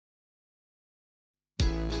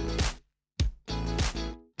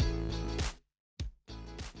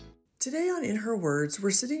Today on In Her Words, we're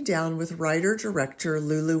sitting down with writer-director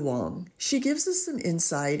Lulu Wang. She gives us some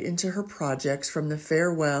insight into her projects from The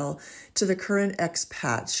Farewell to the current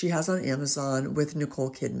expats she has on Amazon with Nicole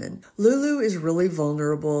Kidman. Lulu is really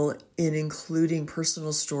vulnerable in including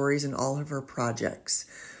personal stories in all of her projects.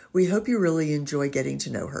 We hope you really enjoy getting to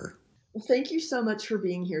know her. Well, thank you so much for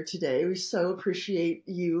being here today. We so appreciate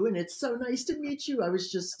you, and it's so nice to meet you. I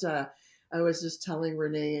was just telling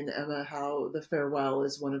Renee and Emma how The Farewell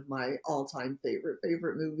is one of my all-time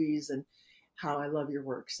favorite movies, and how I love your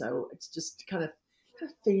work. So it's just kind of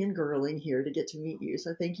fangirling here to get to meet you.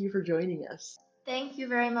 So thank you for joining us. Thank you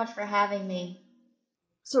very much for having me.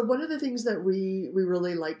 So one of the things that we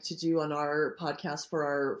really like to do on our podcast for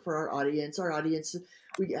our audience,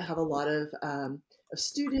 we have a lot of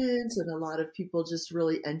students and a lot of people just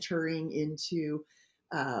really entering into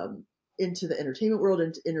the entertainment world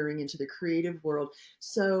and entering into the creative world.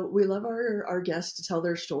 So we love our guests to tell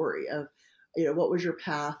their story of, what was your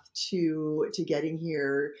path to getting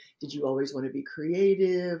here? Did you always want to be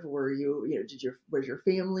creative? Were you, was your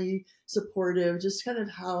family supportive? Just kind of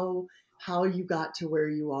how you got to where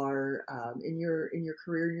you are in your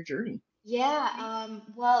career and your journey.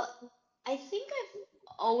 Well, I think I've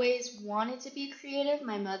always wanted to be creative.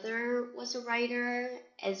 My mother was a writer,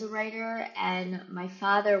 and my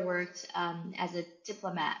father worked as a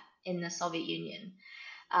diplomat in the Soviet Union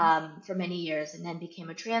for many years and then became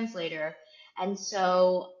a translator. And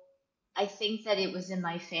so I think that it was in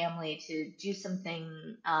my family to do something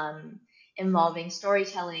involving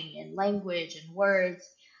storytelling and language and words.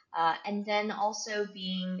 And then also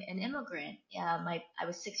being an immigrant. I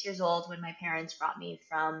was 6 years old when my parents brought me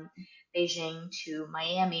from Beijing to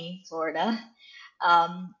Miami, Florida.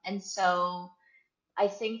 And so I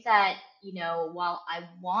think that, while I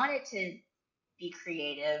wanted to be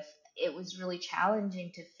creative, it was really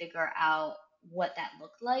challenging to figure out what that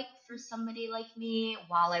looked like for somebody like me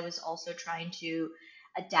while I was also trying to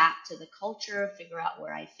adapt to the culture, figure out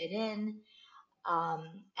where I fit in.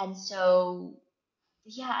 And so,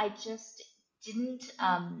 yeah, I just didn't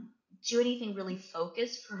do anything really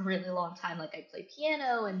focused for a really long time. Like I played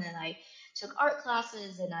piano and then I took art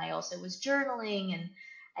classes and I also was journaling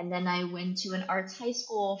and then I went to an arts high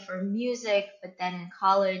school for music, but then in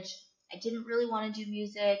college I didn't really want to do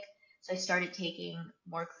music, so I started taking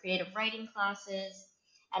more creative writing classes.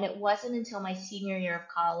 And it wasn't until my senior year of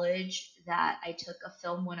college that I took a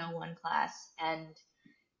film 101 class, and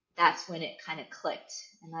that's when it kind of clicked.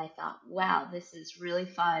 And I thought, wow, this is really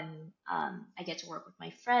fun. I get to work with my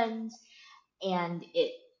friends, and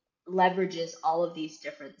it leverages all of these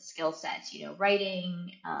different skill sets,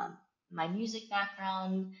 writing, my music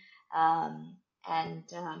background,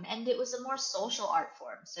 and it was a more social art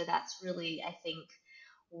form. So that's really, I think,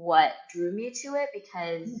 what drew me to it,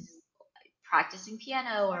 because practicing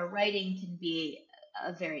piano or writing can be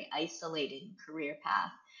a very isolating career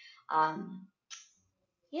path. Um,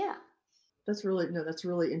 yeah. That's really no, that's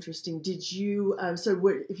really interesting. Did you so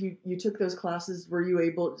what if you took those classes, were you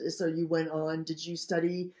able so you went on, did you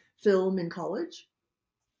study film in college?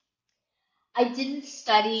 I didn't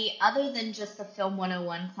study other than just the Film 101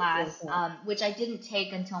 One class, class. which I didn't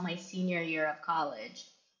take until my senior year of college.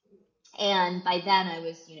 And by then I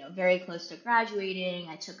was, very close to graduating.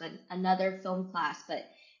 I took another film class, but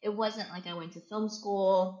it wasn't like I went to film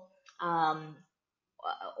school, um,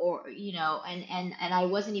 or, and I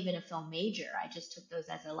wasn't even a film major. I just took those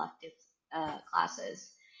as elective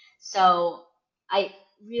classes. So I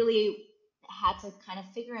really had to kind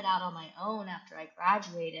of figure it out on my own after I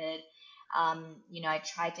graduated. I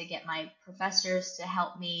tried to get my professors to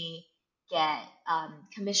help me get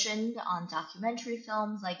commissioned on documentary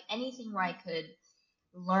films, like anything where I could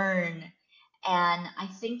learn. And I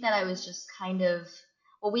think that I was just kind of,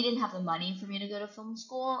 well, we didn't have the money for me to go to film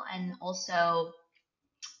school. And also,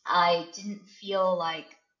 I didn't feel like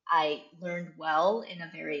I learned well in a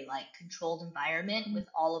very like controlled environment with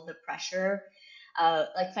all of the pressure,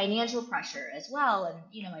 like financial pressure as well.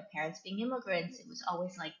 And my parents being immigrants, it was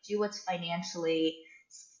always like do what's financially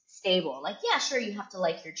stable. Like yeah, sure you have to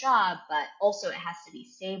like your job, but also it has to be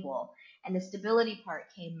stable. And the stability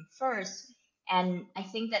part came first. And I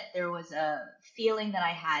think that there was a feeling that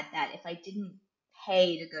I had that if I didn't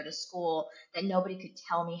pay to go to school, that nobody could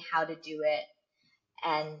tell me how to do it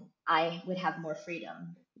and I would have more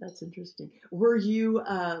freedom. That's interesting. Were you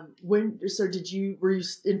when so did you were you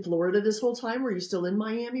in Florida this whole time? Were you still in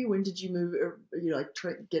Miami? When did you move, or like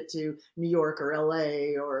get to New York or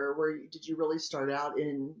LA, or did you really start out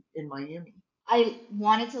in Miami? I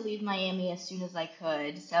wanted to leave Miami as soon as I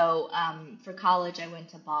could. So for college, I went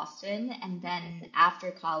to Boston. And then after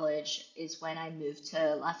college is when I moved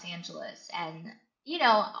to Los Angeles. And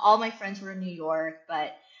all my friends were in New York,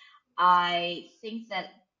 but I think that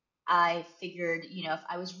I figured, if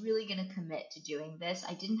I was really going to commit to doing this,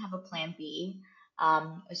 I didn't have a plan B.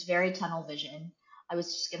 It was very tunnel vision. I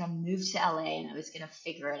was just going to move to LA and I was going to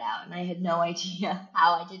figure it out. And I had no idea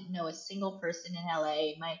how. I didn't know a single person in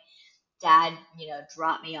LA. My dad,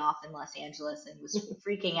 dropped me off in Los Angeles and was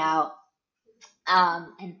freaking out,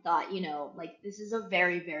 and thought, like this is a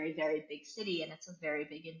very, very, very big city and it's a very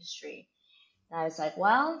big industry. And I was like,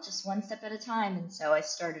 well, just one step at a time. And so I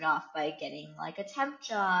started off by getting like a temp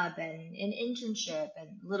job and an internship, and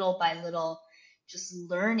little by little, just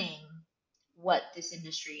learning what this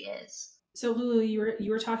industry is. So Lulu,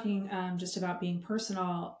 you were talking just about being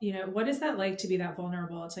personal. What is that like to be that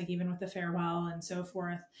vulnerable? It's like even with the farewell and so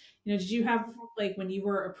forth. Did you have like when you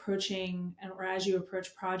were approaching or as you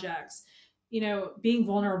approach projects, being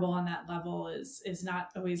vulnerable on that level is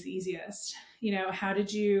not always the easiest. How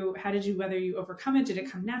did you whether you overcome it? Did it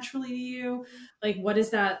come naturally to you? Like what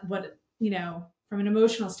is that? From an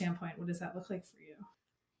emotional standpoint, what does that look like for you?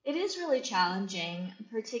 It is really challenging,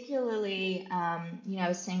 particularly, I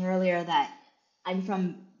was saying earlier that I'm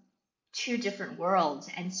from two different worlds.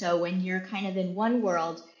 And so when you're kind of in one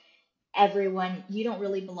world, everyone, you don't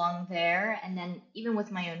really belong there. And then even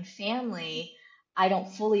with my own family, I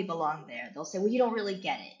don't fully belong there. They'll say, well, you don't really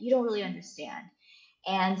get it. You don't really understand.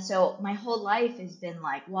 And so my whole life has been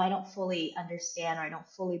like, well, I don't fully understand or I don't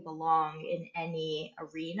fully belong in any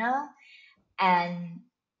arena. And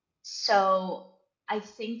so I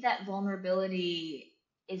think that vulnerability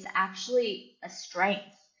is actually a strength.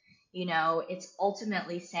 It's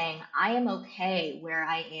ultimately saying, I am okay where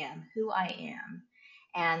I am, who I am,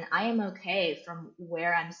 and I am okay from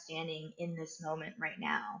where I'm standing in this moment right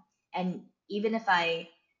now. And even if I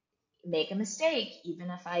make a mistake, even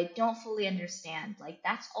if I don't fully understand, like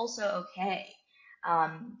that's also okay.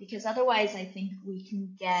 Because otherwise, I think we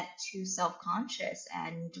can get too self conscious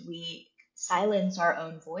and we silence our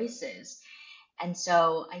own voices. And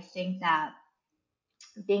so I think that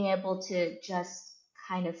being able to just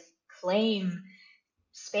kind of claim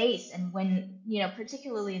space, and when,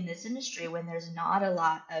 particularly in this industry, when there's not a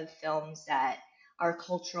lot of films that are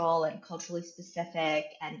cultural and culturally specific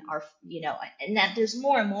and are, and that there's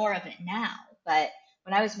more and more of it now. But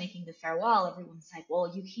when I was making The Farewell, everyone's like,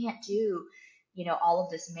 well, you can't do, all of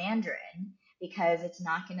this Mandarin because it's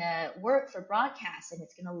not going to work for broadcast and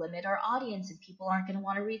it's going to limit our audience and people aren't going to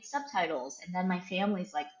want to read subtitles. And then my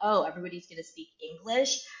family's like, oh, everybody's going to speak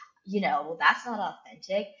English. Well, that's not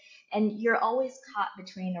authentic. And you're always caught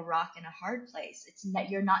between a rock and a hard place. It's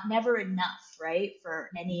that you're not never enough, right,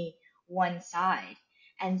 for any one side.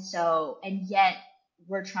 And so, and yet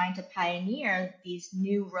we're trying to pioneer these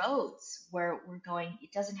new roads where we're going,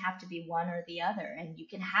 it doesn't have to be one or the other. And you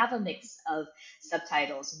can have a mix of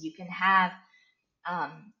subtitles and you can have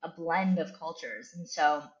a blend of cultures. And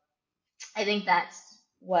so I think that's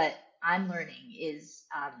what I'm learning is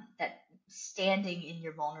that standing in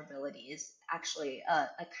your vulnerability is actually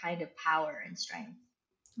a kind of power and strength.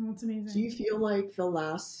 Oh, that's Do amazing. you feel like the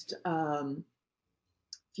last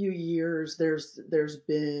few years there's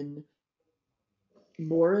been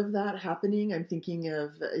more of that happening? I'm thinking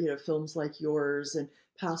of films like yours and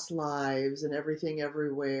Past Lives and Everything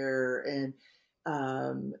Everywhere and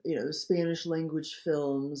the Spanish language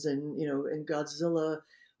films and Godzilla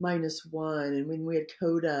minus one, and when we had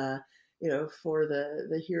Coda, for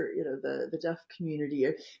the here the deaf community.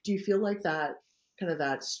 Do you feel like that kind of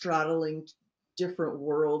that straddling different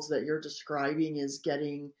worlds that you're describing is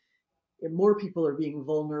getting more people are being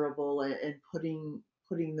vulnerable and putting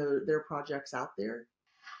their projects out there?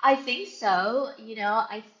 I think so.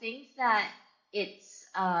 I think that it's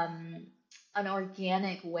an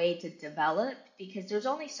organic way to develop because there's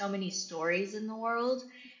only so many stories in the world.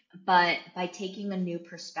 But by taking a new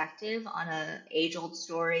perspective on a age-old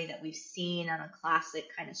story that we've seen on a classic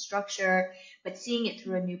kind of structure, but seeing it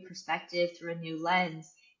through a new perspective, through a new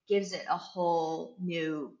lens, gives it a whole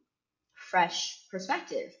new, fresh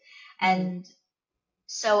perspective. Mm-hmm. And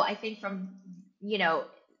so I think from, you know,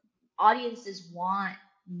 audiences want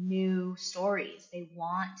new stories. They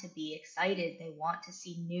want to be excited. They want to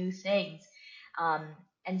see new things. Um,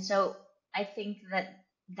 and so I think that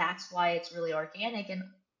that's why it's really organic. And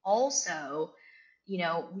also,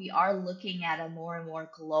 we are looking at a more and more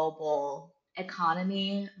global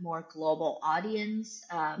economy, more global audience.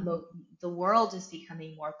 The world is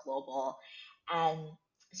becoming more global. And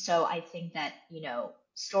so I think that,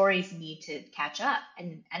 stories need to catch up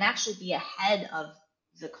and actually be ahead of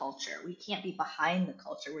the culture. We can't be behind the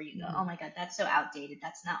culture where you go, Mm-hmm. oh my God, that's so outdated.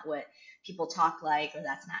 That's not what people talk like, or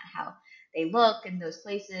that's not how they look in those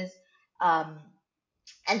places. Um,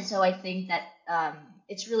 And so I think that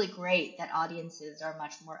it's really great that audiences are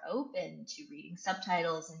much more open to reading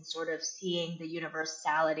subtitles and sort of seeing the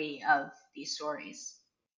universality of these stories.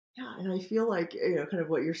 Yeah, and I feel like, kind of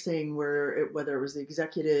what you're saying, where whether it was the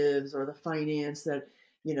executives or the finance that,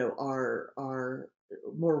 are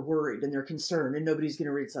more worried and they're concerned, and nobody's going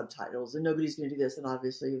to read subtitles, and nobody's going to do this. And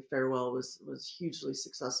obviously, Farewell was hugely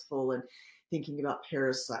successful, and thinking about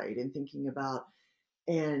Parasite and thinking about,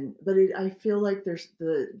 but I feel like there's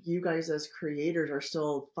you guys as creators are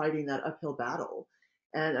still fighting that uphill battle.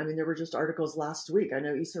 And I mean, there were just articles last week. I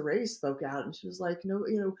know Issa Rae spoke out and she was like, no,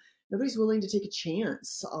 nobody's willing to take a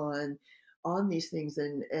chance on these things,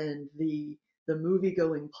 and the movie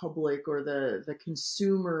going public, or the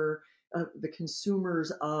consumer, the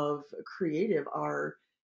consumers of creative are,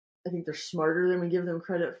 I think they're smarter than we give them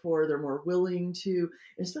credit for. They're more willing to,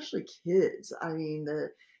 and especially kids. I mean,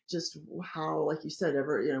 the just how, like you said,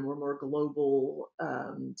 we're more global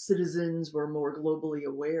citizens. We're more globally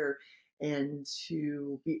aware, and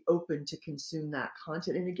to be open to consume that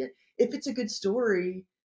content. And again, if it's a good story,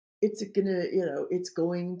 it's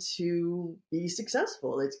going to be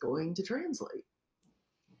successful. It's going to translate.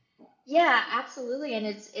 Yeah, absolutely. And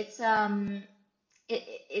it's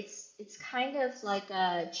kind of like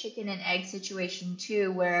a chicken and egg situation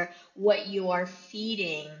too, where what you are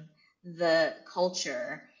feeding the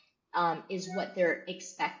culture is what they're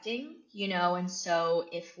expecting, and so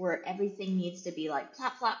if we're everything needs to be like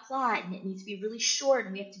plot, plot, plot, and it needs to be really short,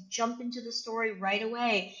 and we have to jump into the story right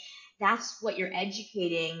away, that's what you're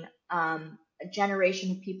educating a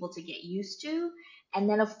generation of people to get used to. And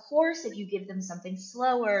then, of course, if you give them something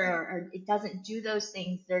slower, or it doesn't do those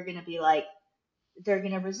things, they're going to be like, they're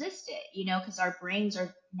going to resist it, because our brains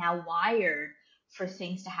are now wired for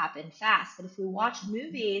things to happen fast. But if we watch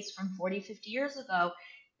movies from 40, 50 years ago,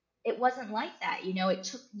 it wasn't like that. You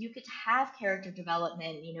could have character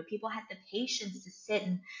development. People had the patience to sit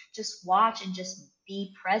and just watch and just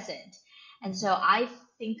be present. And so I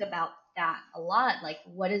think about that a lot. Like,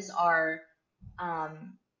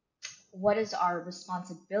 um, what is our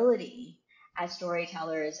responsibility as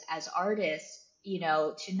storytellers, as artists,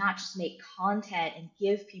 to not just make content and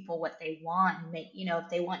give people what they want, and make, if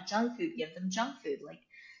they want junk food, give them junk food. Like,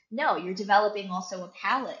 no, you're developing also a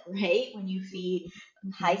palate, right? When you feed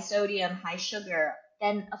high Mhm. sodium, high sugar,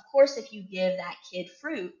 then of course, if you give that kid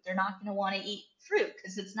fruit, they're not going to want to eat fruit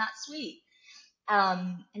because it's not sweet.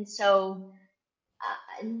 And so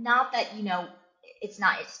not that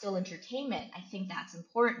it's still entertainment. I think that's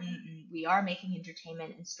important, and we are making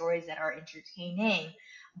entertainment and stories that are entertaining,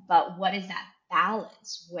 but what is that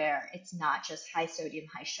balance where it's not just high sodium,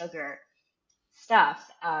 high sugar stuff?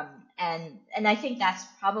 And I think that's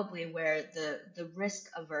probably where the risk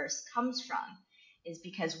averse comes from, is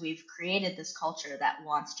because we've created this culture that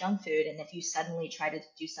wants junk food, and if you suddenly try to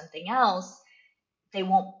do something else, they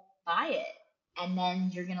won't buy it, and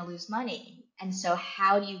then you're going to lose money. And so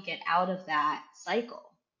how do you get out of that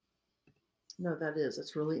cycle? No,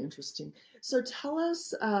 that's really interesting. So tell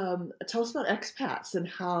us about expats and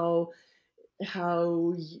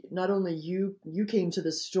not only you came to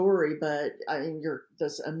the story, but I mean you're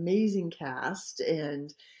this amazing cast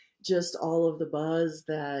and just all of the buzz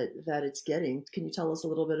that it's getting. Can you tell us a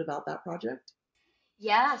little bit about that project?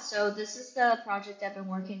 Yeah, so this is the project I've been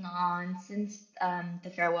working on since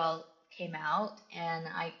The Farewell came out, and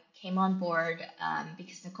I came on board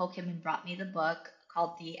because Nicole Kidman brought me the book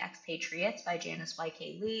called The Expatriates by Janice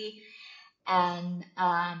YK Lee. And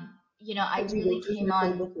I Have you really worked with came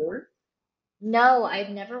Nicole on. before? No, I've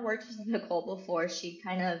never worked with Nicole before. She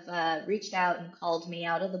kind of reached out and called me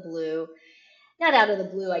out of the blue. Not out of the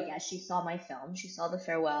blue, I guess. She saw my film, she saw The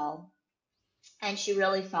Farewell, and she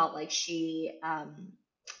really felt like she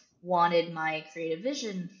wanted my creative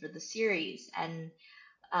vision for the series, and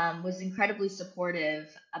was incredibly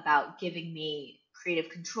supportive about giving me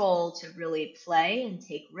creative control to really play and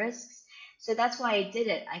take risks. So that's why I did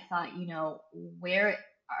it. I thought, where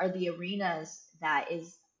are the arenas that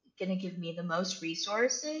is going to give me the most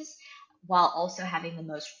resources while also having the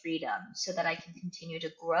most freedom, so that I can continue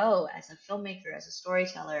to grow as a filmmaker, as a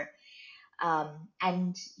storyteller.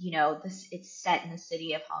 And this it's set in the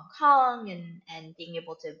city of Hong Kong, and being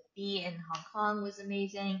able to be in Hong Kong was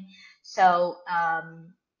amazing. So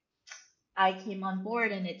I came on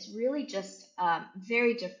board, and it's really just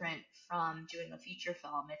very different from doing a feature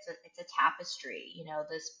film. It's a tapestry.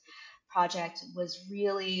 This project was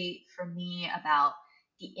really for me about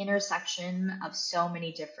the intersection of so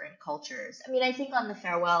many different cultures. I mean, I think on The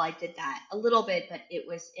Farewell I did that a little bit, but it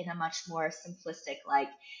was in a much more simplistic, like,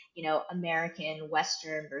 American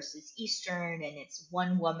Western versus Eastern, and it's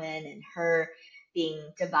one woman and her being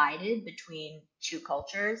divided between two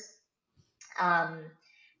cultures. Um,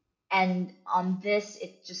 and on this,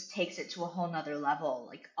 it just takes it to a whole nother level.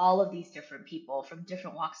 Like all of these different people from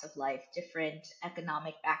different walks of life, different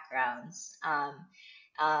economic backgrounds,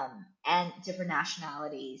 and different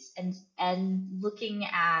nationalities, and looking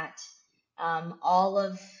at all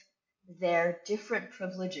of their different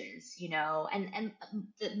privileges, and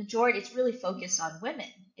the majority, it's really focused on women.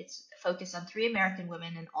 It's focused on three American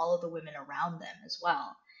women and all of the women around them as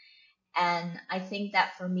well. And I think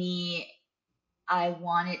that for me, I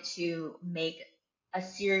wanted to make a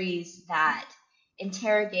series that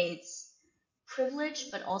interrogates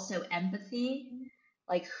privilege, but also empathy,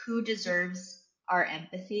 like who deserves our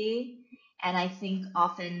empathy. And I think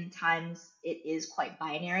oftentimes it is quite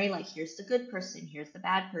binary, like here's the good person, here's the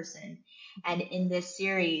bad person. And in this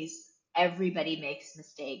series, everybody makes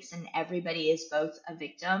mistakes and everybody is both a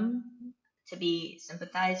victim to be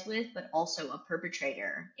sympathized with, but also a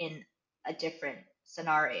perpetrator in a different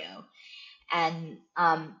scenario. And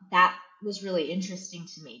that was really interesting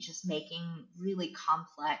to me, just making really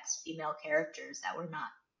complex female characters that were not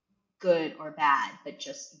good or bad, but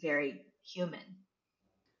just very human.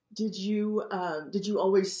 Did you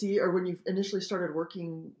always see, or when you initially started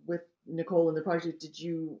working with Nicole in the project,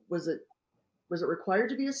 was it required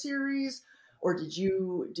to be a series, or did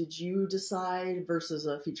you decide versus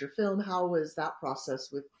a feature film? How was that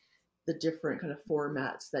process with the different kind of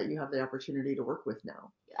formats that you have the opportunity to work with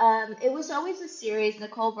now? It was always a series.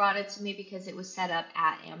 Nicole brought it to me because it was set up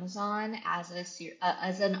at Amazon as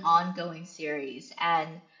as an ongoing series, and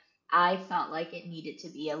I felt like it needed to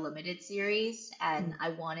be a limited series, and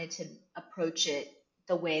I wanted to approach it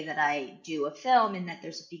the way that I do a film, in that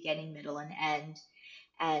there's a beginning, middle, and end.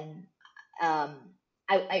 And um,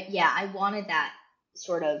 yeah, I wanted that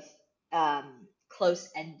sort of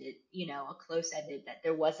close-ended, a close-ended, that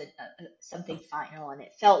there wasn't something final, and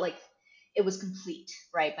it felt like it was complete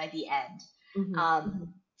right by the end. Mm-hmm.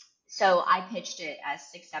 So I pitched it as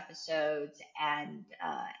 6 episodes and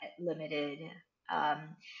limited,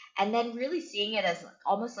 um, and then really seeing it as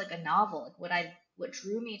almost like a novel. Like what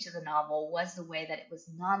drew me to the novel was the way that it was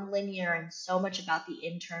non-linear and so much about the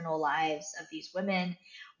internal lives of these women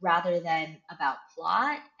rather than about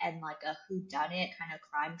plot and like a whodunit kind of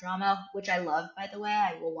crime drama, which I love, by the way.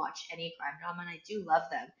 I will watch any crime drama and I do love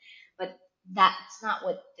them. But that's not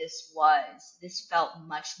what this was. This felt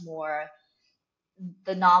much more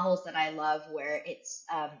the novels that I love, where it's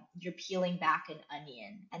you're peeling back an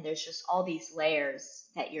onion, and there's just all these layers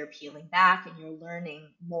that you're peeling back, and you're learning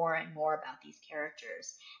more and more about these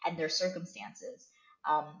characters and their circumstances.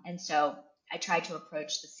 And so I try to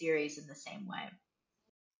approach the series in the same way.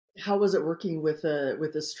 How was it working with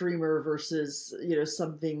a streamer versus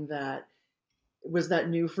something that was that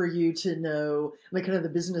new for you to know, like kind of the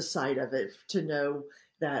business side of it, to know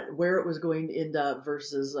that where it was going to end up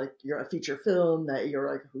versus like you're a feature film that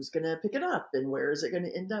you're like, who's going to pick it up and where is it going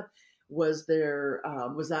to end up? Was there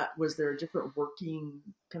a different working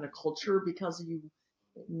kind of culture because you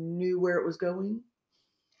knew where it was going?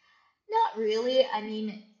 Not really. I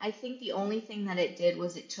mean, I think the only thing that it did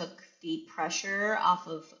was it took the pressure off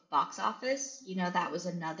of box office. That was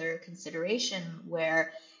another consideration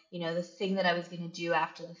where, the thing that I was going to do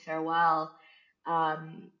after the farewell,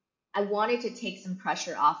 um, I wanted to take some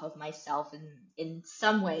pressure off of myself in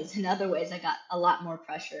some ways. In other ways, I got a lot more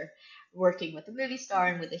pressure working with a movie star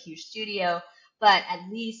and with a huge studio, but at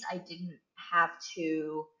least I didn't have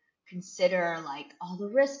to consider like all the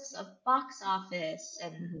risks of box office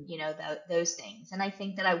and Mhm. those things. And I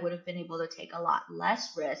think that I would have been able to take a lot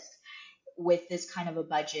less risk with this kind of a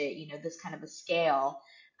budget, this kind of a scale,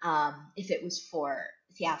 if it was for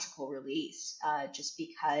theatrical release, just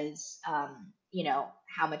because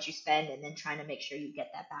how much you spend and then trying to make sure you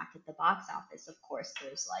get that back at the box office. Of course,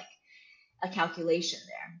 there's like a calculation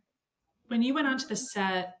there. When you went onto the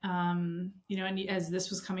set, and as this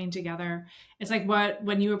was coming together, it's like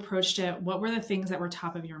when you approached it, what were the things that were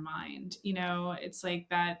top of your mind? It's like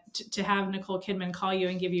that to have Nicole Kidman call you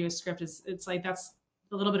and give you a script it's like that's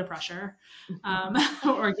a little bit of pressure,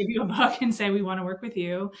 or give you a book and say we want to work with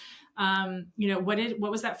you.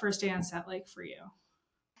 What was that first day on set like for you?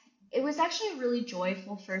 It was actually a really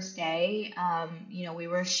joyful first day. We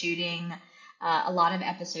were shooting a lot of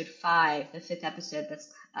episode 5, the 5th episode,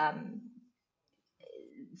 that's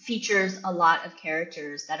features a lot of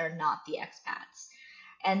characters that are not the expats.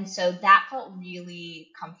 And so that felt really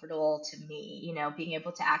comfortable to me, being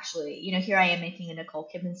able to actually, here I am making a Nicole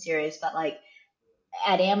Kidman series, but like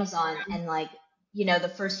at Amazon, and like,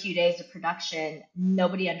 the first few days of production,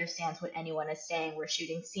 nobody understands what anyone is saying. We're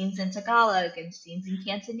shooting scenes in Tagalog and scenes in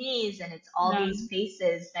Cantonese, and it's all Yeah. these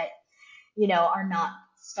faces that are not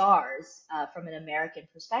stars from an American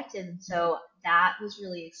perspective. And so that was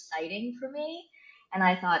really exciting for me. And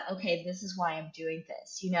I thought, okay, this is why I'm doing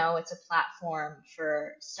this. It's a platform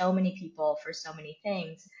for so many people, for so many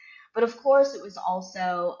things. But of course, it was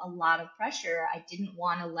also a lot of pressure. I didn't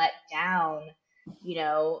want to let down, you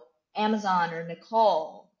know, Amazon or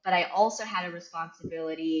Nicole, but I also had a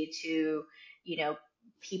responsibility to, you know,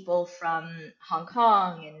 people from Hong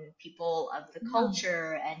Kong and people of the Yeah.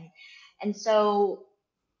 culture, and so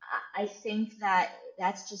I think that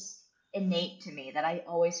that's just innate to me, that I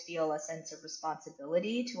always feel a sense of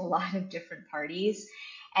responsibility to a lot of different parties.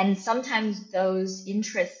 And sometimes those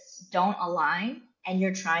interests don't align, and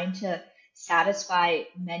you're trying to satisfy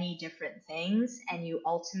many different things, and you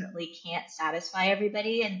ultimately can't satisfy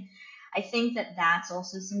everybody. And I think that that's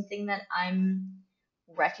also something that I'm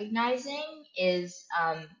recognizing is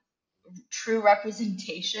true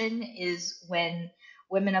representation is when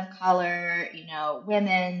women of color,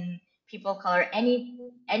 women, people of color,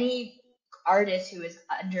 any artist who is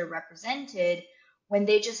underrepresented, when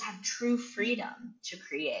they just have true freedom to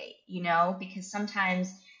create, because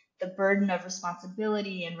sometimes the burden of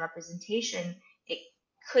responsibility and representation, it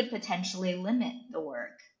could potentially limit the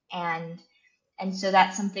work. And so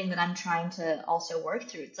that's something that I'm trying to also work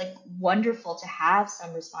through. It's like wonderful to have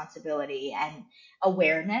some responsibility and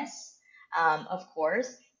awareness, of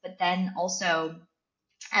course, but then also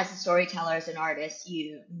as a storyteller, as an artist,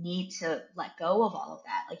 you need to let go of all of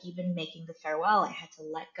that. Like even making the farewell, I had to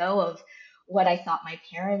let go of what I thought my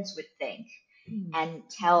parents would think and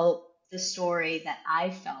tell the story that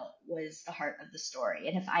I felt was the heart of the story.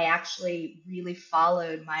 And if I actually really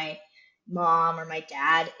followed my mom or my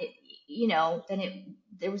dad, then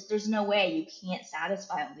there's no way. You can't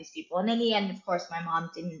satisfy all these people. And in the end, of course, my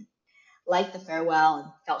mom didn't like the farewell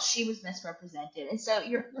and felt she was misrepresented. And so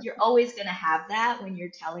you're always going to have that when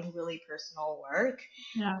you're telling really personal work.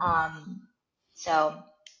 Yeah. So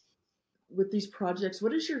With these projects,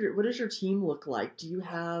 what does your team look like? Do you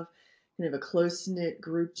have kind of a close knit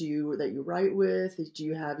group that you write with? Do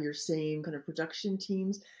you have your same kind of production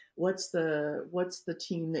teams? What's the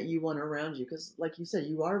team that you want around you? Because like you said,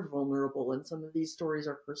 you are vulnerable, and some of these stories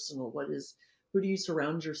are personal. Who do you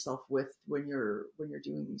surround yourself with when you're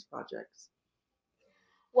doing these projects?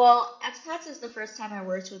 Well, Expats is the first time I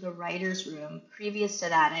worked with a writer's room. Previous to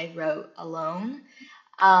that, I wrote alone.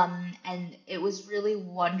 And it was really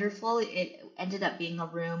wonderful. It ended up being a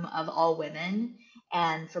room of all women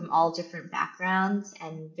and from all different backgrounds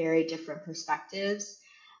and very different perspectives.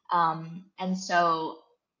 And so,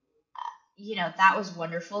 that was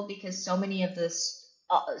wonderful because so many of the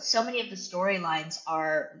storylines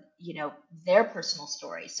are, their personal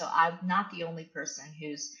stories. So I'm not the only person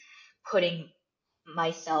who's putting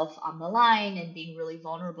myself on the line and being really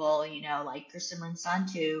vulnerable, like Gursimran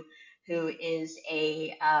Santu, who is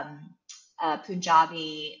a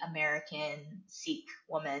Punjabi American Sikh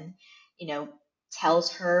woman, you know,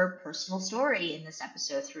 tells her personal story in this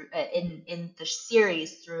episode through in the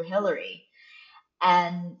series through Hillary.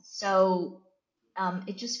 And so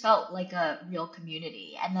it just felt like a real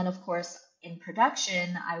community. And then, of course, in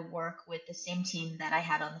production, I work with the same team that I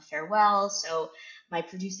had on The Farewell. So my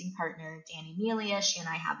producing partner, Danny Melia, she and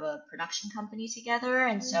I have a production company together.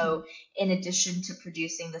 And so, in addition to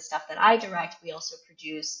producing the stuff that I direct, we also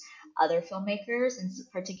produce other filmmakers, and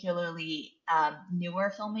particularly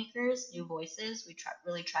newer filmmakers, new voices. We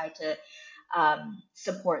really try to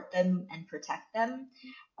support them and protect them.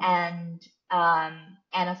 And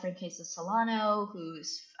Anna Franquesa Solano,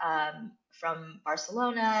 who's from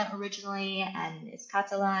Barcelona originally and is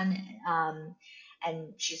Catalan,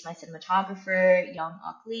 and she's my cinematographer. Young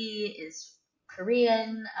Ok Lee is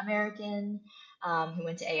Korean American, who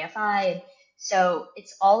went to AFI. And so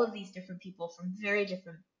it's all of these different people from very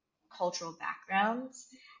different cultural backgrounds.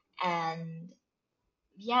 And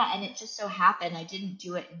yeah, and it just so happened, I didn't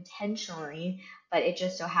do it intentionally, but it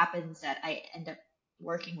just so happens that I end up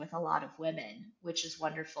working with a lot of women, which is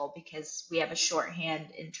wonderful because we have a shorthand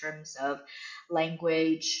in terms of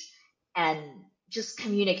language and just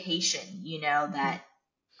communication, that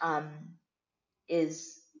um,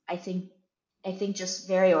 is, I think, just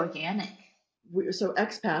very organic. So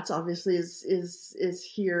expats obviously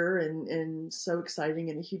is here and so exciting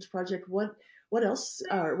and a huge project. What's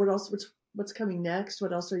coming next?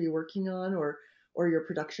 What else are you working on, or your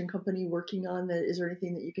production company working on? That is there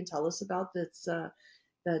anything that you can tell us about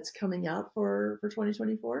that's coming out for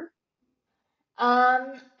 2024?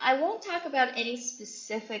 I won't talk about any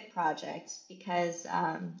specific projects because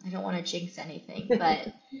I don't want to jinx anything,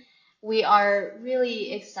 but We are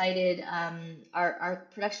really excited. Our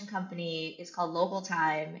production company is called Local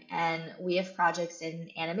Time, and we have projects in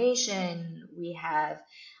animation. We have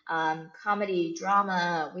comedy,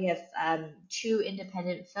 drama. We have two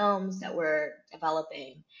independent films that we're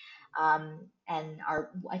developing, and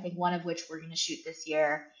I think one of which we're going to shoot this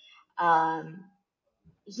year. Um,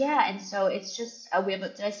 yeah, and so it's just we have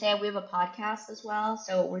did I say we have a podcast as well?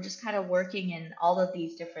 So we're just kind of working in all of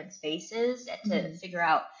these different spaces to Mhm. figure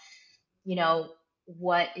out, you know,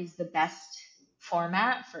 what is the best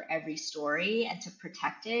format for every story and to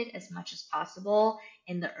protect it as much as possible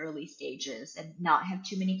in the early stages and not have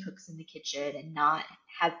too many cooks in the kitchen and not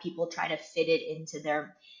have people try to fit it into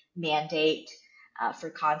their mandate for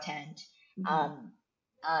content. Mhm. Um,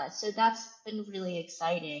 so that's been really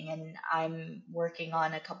exciting, and I'm working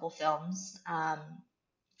on a couple films.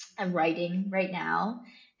 I'm writing right now,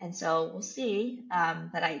 and so we'll see.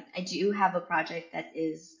 But I do have a project that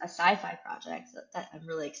is a sci-fi project that I'm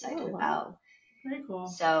really Oh, excited about. wow. Very cool.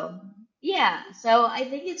 So yeah, so I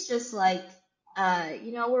think it's just like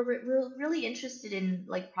we're really interested in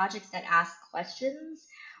like projects that ask questions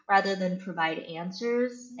rather than provide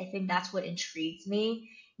answers. I think that's what intrigues me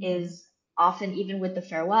Mhm. is often even with the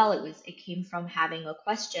farewell, it came from having a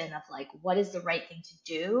question of like what is the right thing to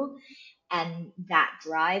do, and that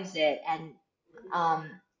drives it. And um,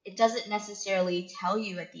 it doesn't necessarily tell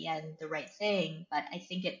you at the end the right thing, but I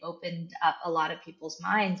think it opened up a lot of people's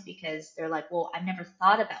minds because they're like, well, I've never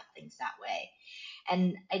thought about things that way.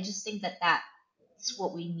 And I just think that that's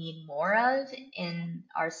what we need more of in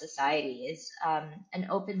our society is an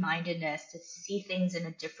open-mindedness to see things in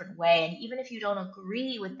a different way. And even if you don't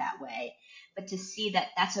agree with that way, but to see that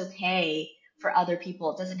that's okay for other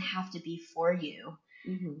people, it doesn't have to be for you.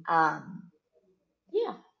 Mhm. Um,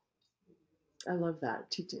 yeah. I love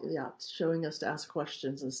that. Yeah, showing us to ask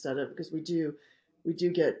questions instead of, because we do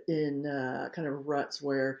get in kind of ruts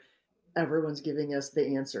where everyone's giving us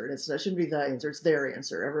the answer. And it shouldn't be the answer, it's their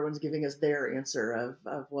answer. Everyone's giving us their answer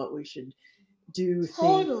of what we should do,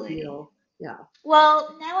 think, Totally. feel. Yeah.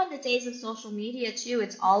 Well, now in the days of social media too,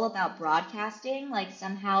 it's all about broadcasting. Like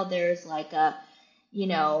somehow there's like you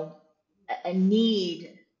know, a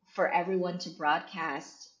need for everyone to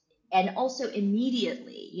broadcast. And also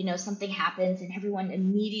immediately, something happens and everyone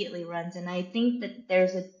immediately runs. And I think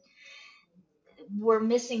that we're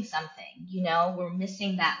missing something, we're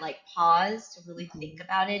missing that like pause to really think Mhm.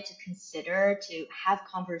 about it, to consider, to have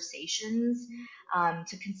conversations,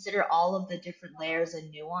 to consider all of the different layers and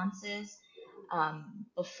nuances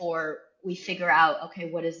before we figure out, okay,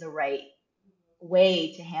 what is the right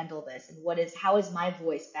way to handle this, and how is my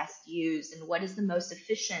voice best used, and what is the most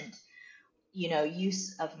efficient,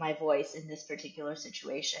 use of my voice in this particular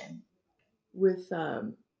situation. With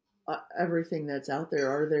everything that's out there,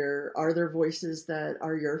 are there voices that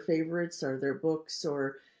are your favorites? Are there books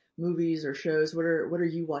or movies or shows? What are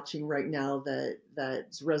you watching right now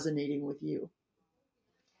that's resonating with you?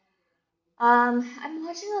 I'm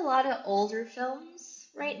watching a lot of older films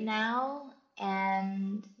right now,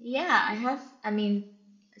 and yeah, I mean,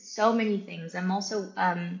 so many things. I'm also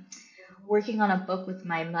working on a book with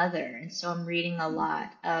my mother, and so I'm reading a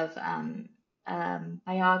lot of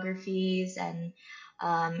biographies, and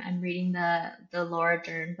I'm reading the Laura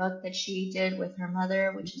Dern book that she did with her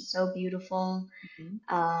mother, which is so beautiful. Mhm.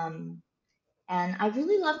 Um, and I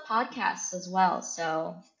really love podcasts as well.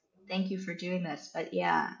 So thank you for doing this. But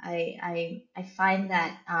yeah, I find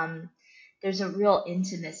that there's a real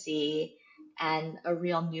intimacy and a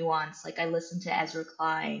real nuance. Like I listen to Ezra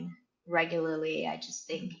Klein regularly. I just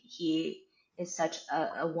think he is such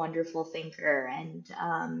a wonderful thinker. And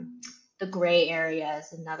The Gray Area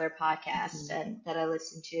is another podcast Mhm. and that I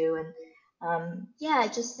listen to. And yeah, I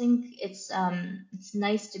just think it's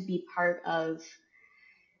nice to be part of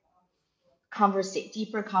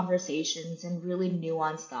deeper conversations and really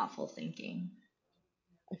nuanced, thoughtful thinking.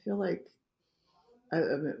 I feel like I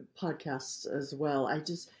podcasts as well.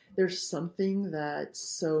 There's something that's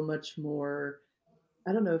so much more.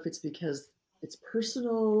 I don't know if it's because it's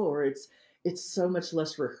personal or it's so much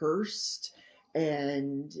less rehearsed,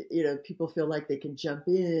 and people feel like they can jump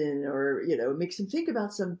in, or it makes them think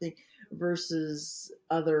about something versus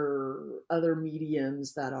other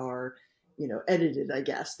mediums that are edited, I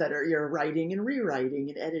guess, that are you're writing and rewriting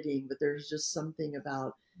and editing. But there's just something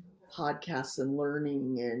about podcasts and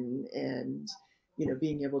learning and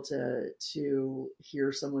being able to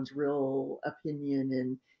hear someone's real opinion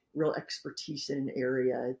and real expertise in an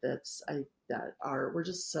area that are we're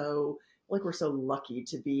just so, like, we're so lucky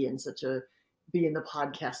to be in the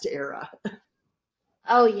podcast era.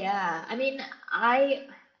 Oh yeah, I mean, I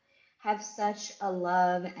have such a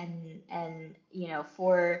love and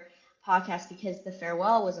for podcast because The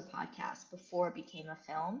Farewell was a podcast before it became a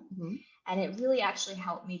film. Mm-hmm. And it really actually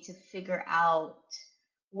helped me to figure out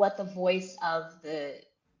what the voice of the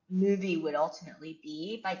movie would ultimately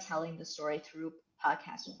be by telling the story through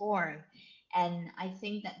podcast form. And I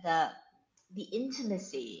think that the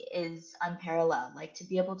intimacy is unparalleled. Like to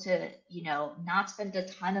be able to, not spend a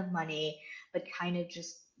ton of money, but kind of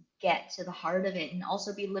just get to the heart of it and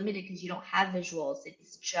also be limited because you don't have visuals.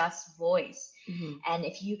 It's just voice. Mm-hmm. And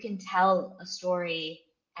if you can tell a story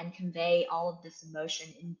and convey all of this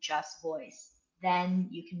emotion in just voice, then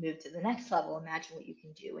you can move to the next level. Imagine what you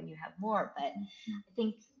can do when you have more. But I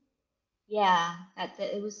think, yeah, that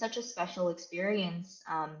it was such a special experience,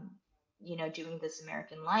 doing This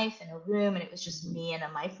American Life in a room, and it was just me and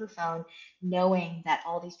a microphone, knowing that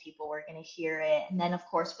all these people were going to hear it. And then, of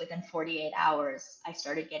course, within 48 hours, I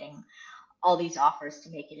started getting all these offers to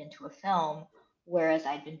make it into a film, whereas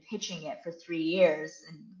I'd been pitching it for 3 years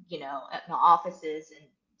and, at my offices and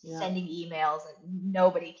Yeah. sending emails, and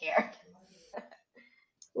nobody cared.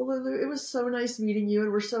 Well, Lulu, it was so nice meeting you,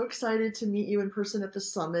 and we're so excited to meet you in person at the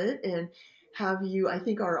summit and have you. I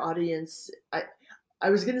think our audience, I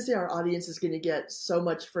was going to say our audience is going to get so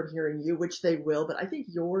much from hearing you, which they will, but I think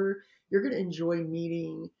you're going to enjoy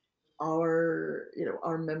meeting our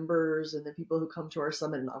members and the people who come to our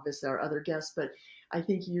summit, and obviously our other guests. But I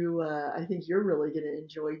think you're really going to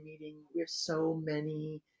enjoy meeting. We have so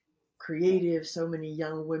many creative, so many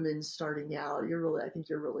young women starting out. I think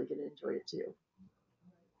you're really going to enjoy it too.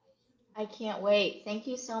 I can't wait. Thank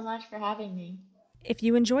you so much for having me. If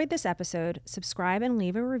you enjoyed this episode, subscribe and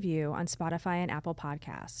leave a review on Spotify and Apple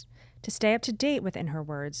Podcasts. To stay up to date with In Her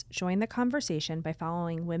Words, join the conversation by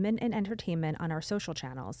following Women in Entertainment on our social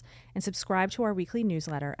channels and subscribe to our weekly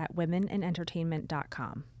newsletter at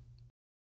womeninentertainment.com.